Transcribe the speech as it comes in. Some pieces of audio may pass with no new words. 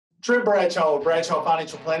Trent Bradshaw of Bradshaw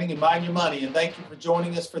Financial Planning and Mind Your Money, and thank you for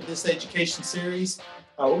joining us for this education series.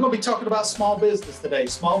 We're going to be talking about small business today,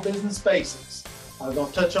 small business basics. We're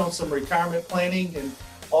going to touch on some retirement planning and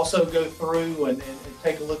also go through and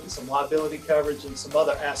take a look at some liability coverage and some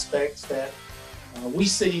other aspects that we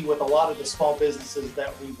see with a lot of the small businesses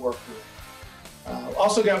that we work with.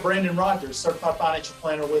 Also got Brandon Rogers, Certified Financial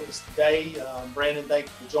Planner, with us today. Brandon, thank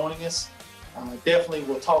you for joining us. Definitely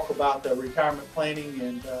we'll talk about the retirement planning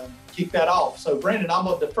and kick that off. So Brandon, I'm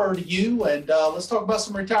going to defer to you and let's talk about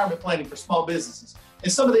some retirement planning for small businesses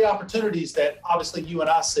and some of the opportunities that obviously you and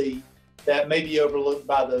I see that may be overlooked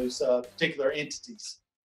by those particular entities.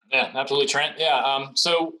 Yeah, absolutely, Trent. Yeah,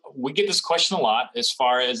 so we get this question a lot as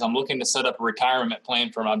far as I'm looking to set up a retirement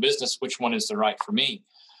plan for my business. Which one is the right for me?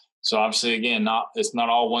 So obviously, again, it's not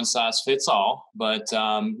all one size fits all, but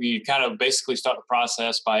you kind of basically start the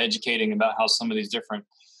process by educating about how some of these different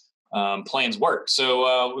plans work.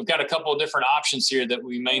 So we've got a couple of different options here that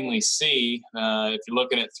we mainly see. If you're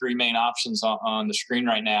looking at three main options on the screen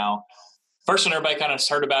right now, first one everybody kind of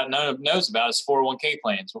heard about, knows about is 401k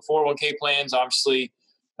plans. Well, 401k plans obviously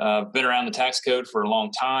been around the tax code for a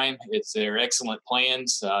long time. They're excellent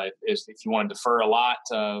plans if you want to defer a lot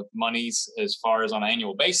of monies as far as on an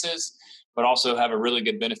annual basis, but also have a really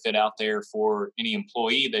good benefit out there for any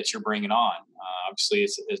employee that you're bringing on. Obviously,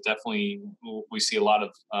 it's definitely, we see a lot of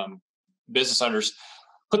business owners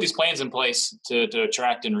put these plans in place to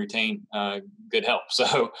attract and retain good help.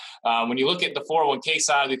 So when you look at the 401k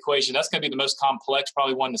side of the equation, that's going to be the most complex,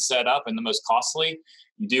 probably one to set up and the most costly.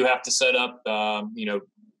 You do have to set up,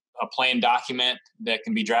 a plan document that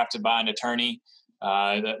can be drafted by an attorney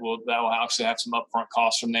that will actually have some upfront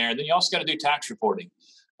costs from there. Then you also got to do tax reporting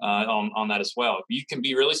on that as well. You can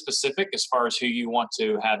be really specific as far as who you want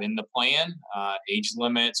to have in the plan, age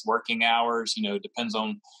limits, working hours, depends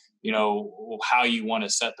on, how you want to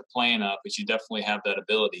set the plan up, but you definitely have that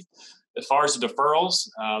ability. As far as the deferrals,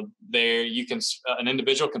 an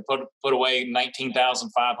individual can put away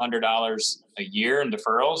 $19,500 a year in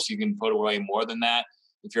deferrals. You can put away more than that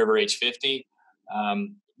if you're over age 50.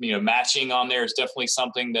 Matching on there is definitely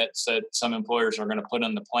something that some employers are going to put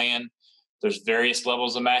on the plan. There's various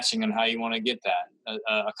levels of matching and how you want to get that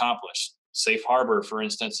accomplished. Safe harbor, for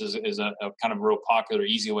instance, is a kind of real popular,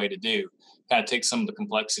 easy way to do. Kind of take some of the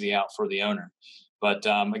complexity out for the owner. But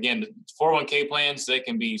again, 401k plans, they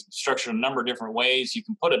can be structured a number of different ways. You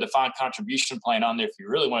can put a defined contribution plan on there if you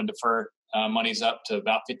really want to defer money's up to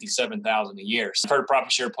about $57,000 a year. So deferred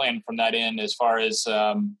profit share plan from that end, as far as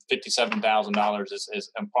 $57,000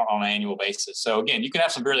 is on an annual basis. So again, you can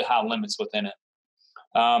have some really high limits within it.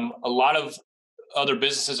 A lot of other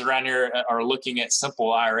businesses around here are looking at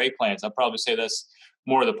simple IRA plans. I'd probably say that's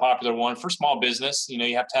more of the popular one for small business.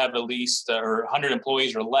 You have to have at least 100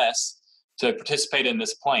 employees or less to participate in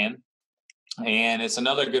this plan. And it's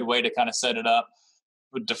another good way to kind of set it up.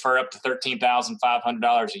 Would defer up to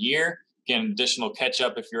 $13,500 a year. Again, additional catch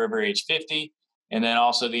up if you're over age 50. And then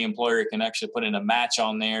also the employer can actually put in a match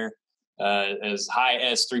on there as high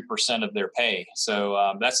as 3% of their pay.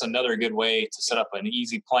 So that's another good way to set up an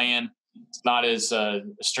easy plan. It's not as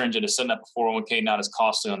stringent as setting up a 401k, not as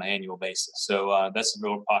costly on an annual basis. So that's a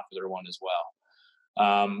real popular one as well.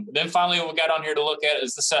 Then finally, what we got on here to look at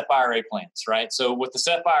is the SEP IRA plans, right? So with the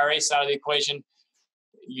SEP IRA side of the equation,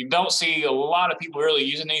 you don't see a lot of people really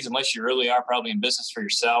using these unless you really are probably in business for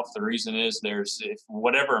yourself. The reason is if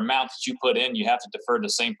whatever amount that you put in, you have to defer the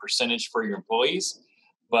same percentage for your employees.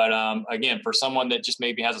 But again, for someone that just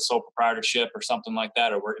maybe has a sole proprietorship or something like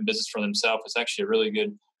that, or work in business for themselves, it's actually a really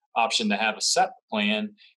good option to have a SEP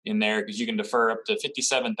plan in there, because you can defer up to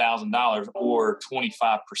 $57,000 or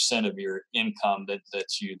 25% of your income that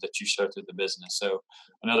you show through the business. So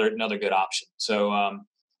another good option. So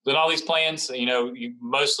with all these plans, you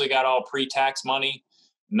mostly got all pre-tax money.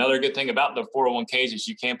 Another good thing about the 401ks is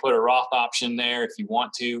you can put a Roth option there if you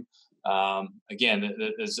want to. Again,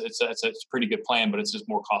 it's a pretty good plan, but it's just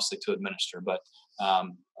more costly to administer. But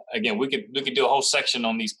again, we could do a whole section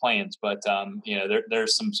on these plans, but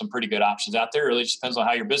there's some pretty good options out there. It really just depends on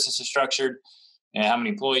how your business is structured and how many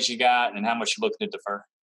employees you got and how much you're looking to defer.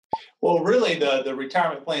 Well, really, the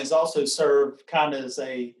retirement plans also serve kind of as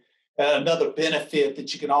another benefit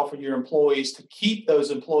that you can offer your employees to keep those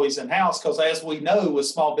employees in-house, because as we know with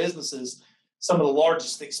small businesses, some of the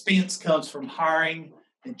largest expense comes from hiring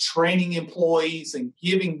and training employees and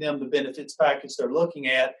giving them the benefits package they're looking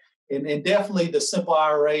at. And definitely the simple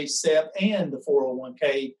IRA, SEP, and the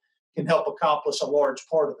 401k can help accomplish a large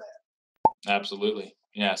part of that. Absolutely.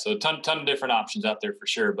 Yeah. So a ton of different options out there for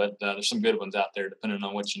sure, but there's some good ones out there depending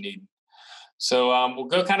on what you need. So we'll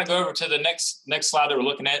go over to the next slide that we're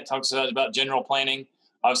looking at. It talks about general planning.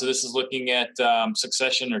 Obviously, this is looking at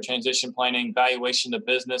succession or transition planning, valuation of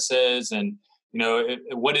businesses, and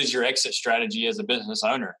what is your exit strategy as a business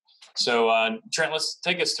owner. So, Trent, let's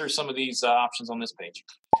take us through some of these options on this page.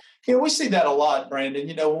 Yeah, we see that a lot, Brandon.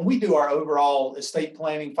 When we do our overall estate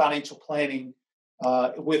planning, financial planning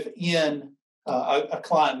within a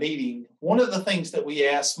client meeting, one of the things that we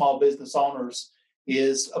ask small business owners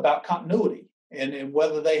is about continuity and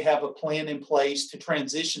whether they have a plan in place to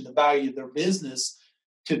transition the value of their business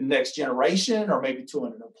to the next generation, or maybe to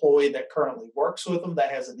an employee that currently works with them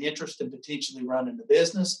that has an interest in potentially running the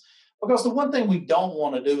business. Because the one thing we don't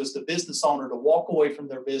want to do is the business owner to walk away from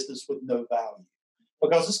their business with no value,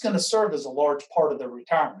 because it's going to serve as a large part of their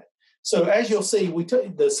retirement. So as you'll see, we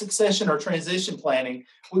took the succession or transition planning.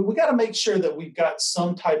 We got to make sure that we've got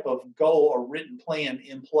some type of goal or written plan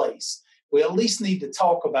in place. We at least need to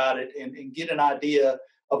talk about it and get an idea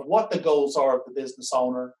of what the goals are of the business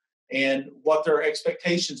owner and what their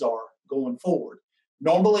expectations are going forward.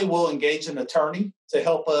 Normally, we'll engage an attorney to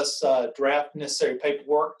help us draft necessary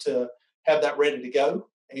paperwork to have that ready to go.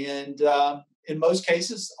 And in most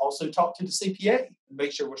cases, also talk to the CPA and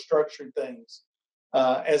make sure we're structuring things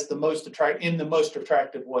as the most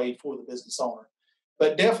attractive way for the business owner.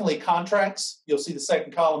 But definitely contracts. You'll see the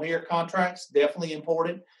second column here. Contracts, definitely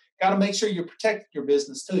important. Got to make sure you protect your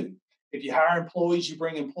business too. If you hire employees, you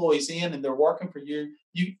bring employees in and they're working for you.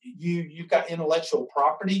 You've got intellectual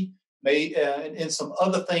property and some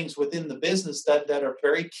other things within the business that are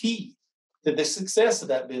very key to the success of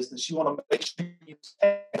that business. You want to make sure you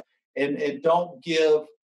protect and don't give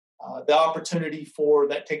the opportunity for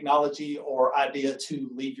that technology or idea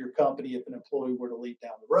to leave your company if an employee were to leave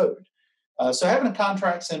down the road. So having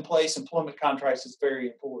contracts in place, employment contracts, is very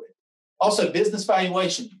important. Also, business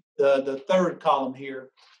valuation, the third column here.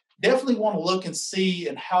 Definitely want to look and see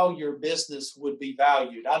and how your business would be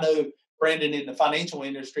valued. I know, Brandon, in the financial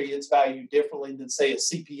industry, it's valued differently than, say, a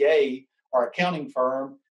CPA or accounting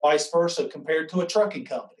firm, vice versa, compared to a trucking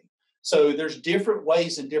company. So there's different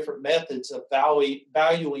ways and different methods of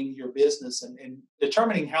valuing your business and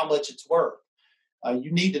determining how much it's worth.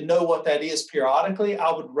 You need to know what that is periodically.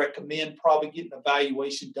 I would recommend probably getting a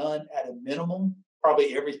valuation done at a minimum,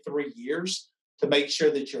 probably every 3 years, to make sure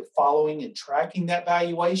that you're following and tracking that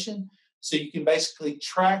valuation, so you can basically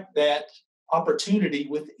track that opportunity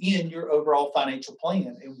within your overall financial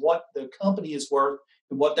plan and what the company is worth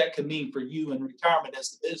and what that could mean for you in retirement as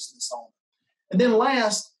the business owner. And then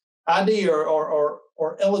last, ID or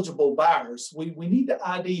eligible buyers. We need to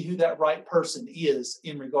ID who that right person is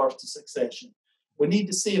in regards to succession. We need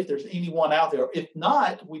to see if there's anyone out there. If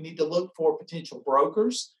not, we need to look for potential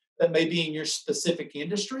brokers that may be in your specific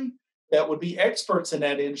industry that would be experts in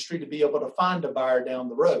that industry to be able to find a buyer down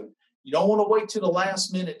the road. You don't want to wait to the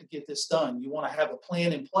last minute to get this done. You want to have a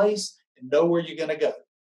plan in place and know where you're going to go.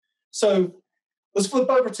 So let's flip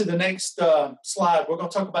over to the next slide. We're going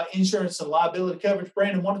to talk about insurance and liability coverage.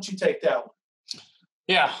 Brandon, why don't you take that one?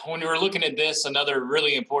 Yeah, when we're looking at this, another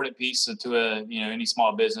really important piece to any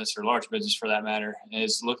small business or large business for that matter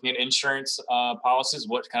is looking at insurance policies.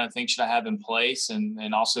 What kind of things should I have in place,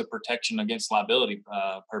 and also protection against liability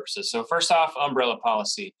purposes. So first off, umbrella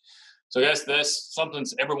policy. So that's something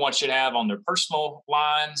everyone should have on their personal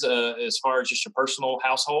lines as far as just your personal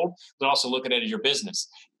household, but also looking at it as your business,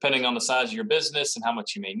 depending on the size of your business and how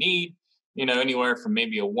much you may need. Anywhere from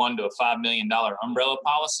maybe a $1 to $5 million umbrella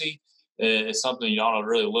policy is something you ought to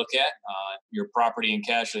really look at. Your property and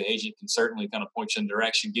casualty agent can certainly kind of point you in the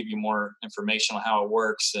direction, give you more information on how it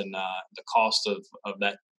works and the cost of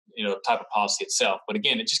that type of policy itself. But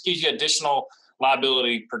again, it just gives you additional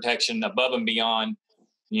liability protection above and beyond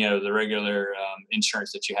the regular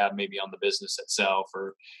insurance that you have maybe on the business itself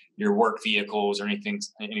or your work vehicles or anything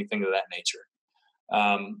of that nature.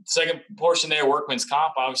 Second portion there, workman's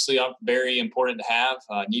comp, obviously very important to have.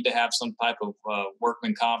 Need to have some type of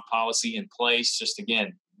workman comp policy in place, just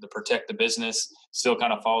again, to protect the business. Still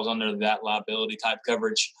kind of falls under that liability type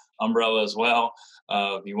coverage umbrella as well.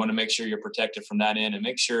 You want to make sure you're protected from that end and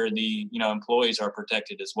make sure the employees are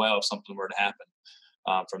protected as well if something were to happen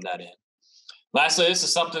from that end. Lastly, this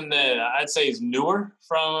is something that I'd say is newer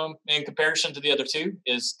in comparison to the other two,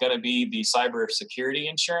 is going to be the cybersecurity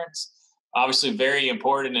insurance. Obviously, very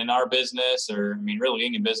important in our business, or really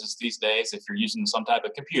any business these days, if you're using some type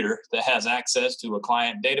of computer that has access to a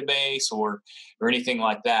client database or anything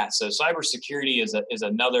like that. So cybersecurity is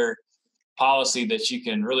another policy that you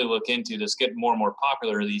can really look into that's getting more and more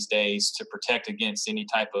popular these days to protect against any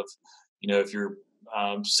type of, if your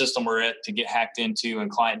system were to get hacked into and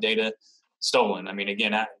client data stolen.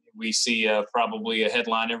 Again, we see probably a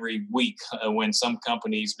headline every week when some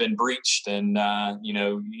company's been breached, and you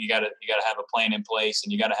got to have a plan in place,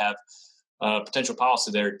 and you got to have potential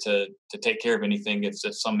policy there to take care of anything if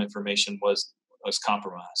some information was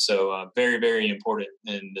compromised. So very, very important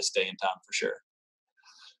in this day and time for sure.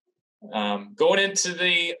 Going into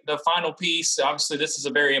the final piece, obviously this is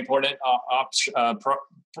a very important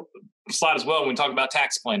slide as well when we talk about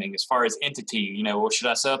tax planning as far as entity. Should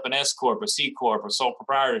I set up an S Corp, a C Corp, a sole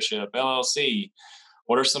proprietorship, LLC?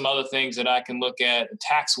 What are some other things that I can look at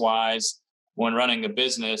tax-wise when running a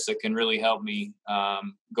business that can really help me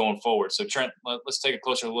going forward? So Trent, let's take a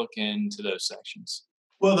closer look into those sections.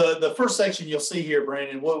 Well, the first section you'll see here,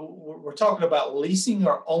 Brandon, we're talking about leasing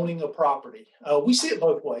or owning a property. We see it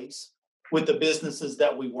both ways with the businesses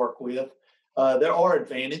that we work with. There are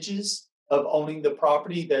advantages of owning the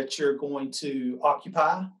property that you're going to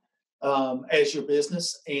occupy as your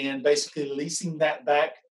business, and basically leasing that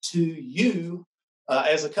back to you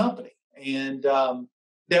as a company. And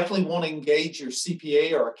definitely want to engage your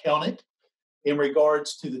CPA or accountant in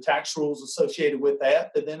regards to the tax rules associated with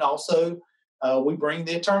that. But then also we bring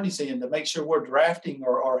the attorneys in to make sure we're drafting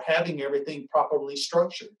or having everything properly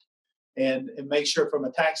structured, and make sure from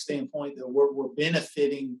a tax standpoint that we're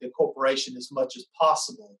benefiting the corporation as much as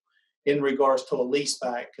possible in regards to a lease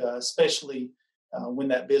back, especially when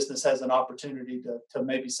that business has an opportunity to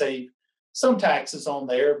maybe save some taxes on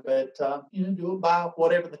there, but do it by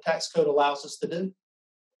whatever the tax code allows us to do.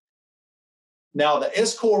 Now, the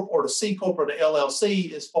S Corp or the C Corp or the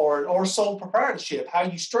LLC, as far as, or sole proprietorship, how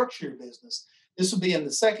you structure your business, this would be in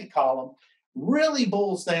the second column, really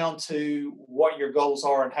boils down to what your goals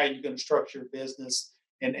are and how you're going to structure your business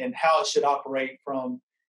and how it should operate from,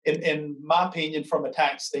 in my opinion, from a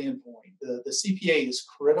tax standpoint. The CPA is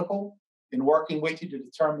critical in working with you to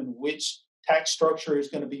determine which tax structure is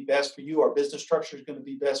going to be best for you, or business structure is going to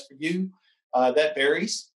be best for you. That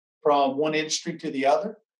varies from one industry to the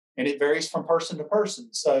other, and it varies from person to person.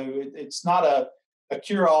 So it's not a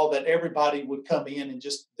cure-all that everybody would come in and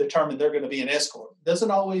just determine they're going to be an S Corp.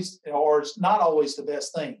 Doesn't always, or it's not always the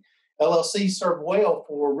best thing. LLCs serve well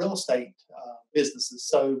for real estate businesses.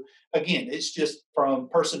 So again, it's just from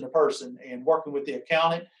person to person, and working with the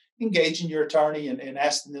accountant, engaging your attorney, and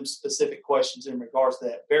asking them specific questions in regards to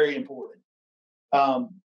that. Very important. Talk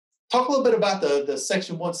a little bit about the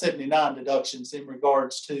Section 179 deductions in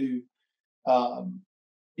regards to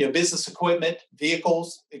business equipment,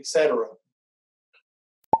 vehicles, etc.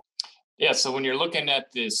 Yeah, so when you're looking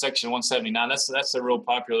at the Section 179, that's a real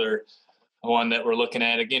popular one that we're looking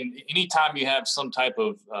at. Again, anytime you have some type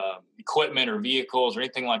of equipment or vehicles or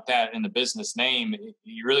anything like that in the business name,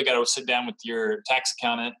 you really got to sit down with your tax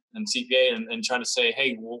accountant and CPA and try to say,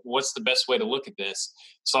 hey, what's the best way to look at this?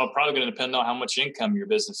 So it's probably going to depend on how much income your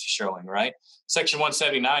business is showing, right? Section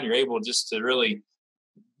 179, you're able just to really,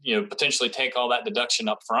 potentially take all that deduction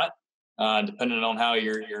up front, depending on how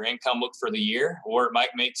your income looked for the year. Or it might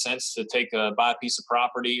make sense to buy a piece of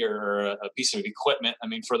property or a piece of equipment,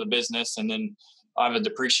 for the business, and then have a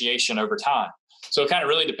depreciation over time. So it kind of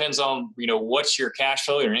really depends on, what your cash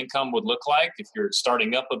flow, your income would look like if you're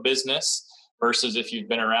starting up a business versus if you've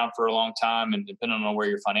been around for a long time, and depending on where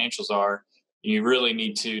your financials are, you really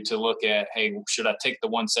need to look at, hey, should I take the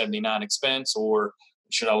 179 expense, or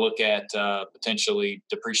should I look at potentially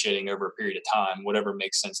depreciating over a period of time, whatever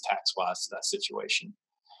makes sense tax-wise to that situation.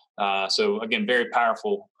 So again, very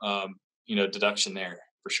powerful, deduction there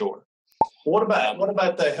for sure. What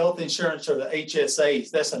about the health insurance or the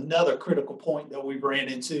HSAs? That's another critical point that we ran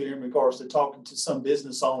into in regards to talking to some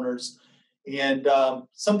business owners. And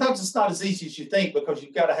sometimes it's not as easy as you think, because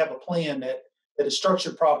you've got to have a plan that is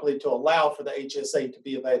structured properly to allow for the HSA to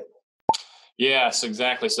be available. Yes,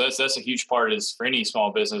 exactly. So that's a huge part is for any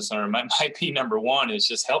small business owner. Might be number one is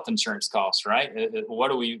just health insurance costs, right? What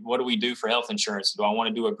do we do for health insurance? Do I want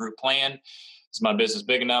to do a group plan? Is my business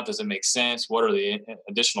big enough? Does it make sense? What are the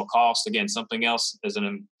additional costs? Again, something else as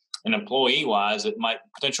an employee wise,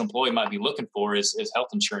 potential employee might be looking for is health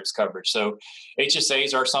insurance coverage. So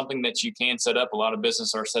HSAs are something that you can set up. A lot of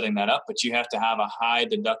businesses are setting that up, but you have to have a high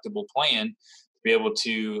deductible plan to be able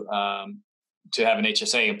to have an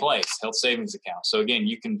HSA in place, health savings account. So again,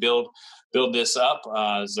 you can build this up.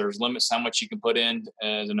 There's limits how much you can put in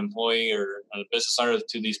as an employee or a business owner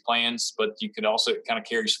to these plans, but you could also, it kind of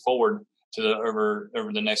carries forward to over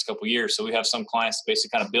the next couple of years. So we have some clients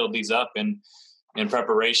basically kind of build these up in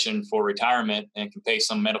preparation for retirement and can pay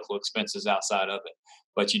some medical expenses outside of it.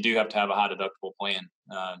 But you do have to have a high deductible plan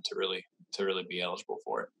to really be eligible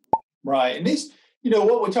for it. Right. And these,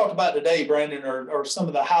 what we talked about today, Brandon, are some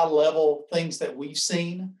of the high level things that we've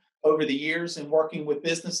seen over the years in working with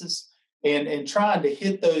businesses. and trying to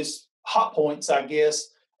hit those hot points, I guess,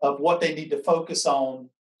 of what they need to focus on,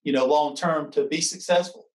 long term to be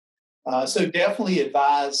successful. So definitely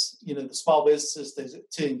advise, the small businesses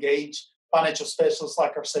to engage financial specialists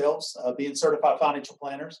like ourselves, being certified financial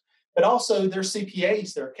planners, but also their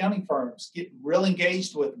CPAs, their accounting firms, get real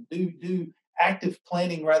engaged with them, do active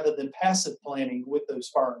planning rather than passive planning with those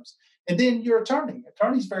firms. And then your attorney.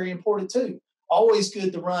 Attorney's very important too. Always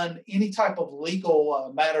good to run any type of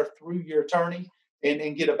legal matter through your attorney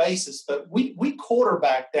and get a basis. But we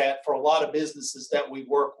quarterback that for a lot of businesses that we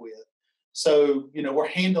work with. So, we're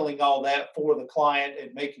handling all that for the client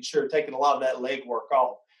and making sure, taking a lot of that legwork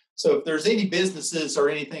off. So if there's any businesses or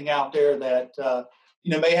anything out there that,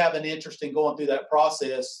 may have an interest in going through that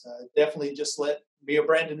process, definitely just let me or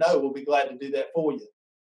Brandon know. We'll be glad to do that for you.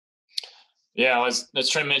 Yeah, as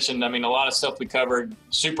Trent mentioned, a lot of stuff we covered,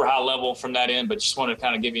 super high level from that end, but just wanted to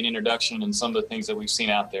kind of give you an introduction and some of the things that we've seen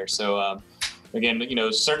out there. So again,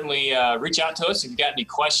 certainly reach out to us if you got any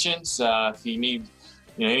questions, if you need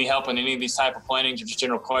any help on any of these type of plannings or just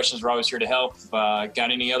general questions. We're always here to help.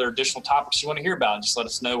 Got any other additional topics you want to hear about, just let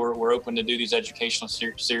us know. We're open to do these educational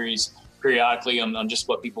series periodically on just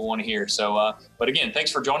what people want to hear. So, but again,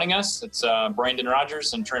 thanks for joining us. It's Brandon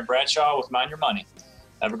Rogers and Trent Bradshaw with Mind Your Money.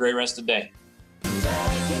 Have a great rest of the day.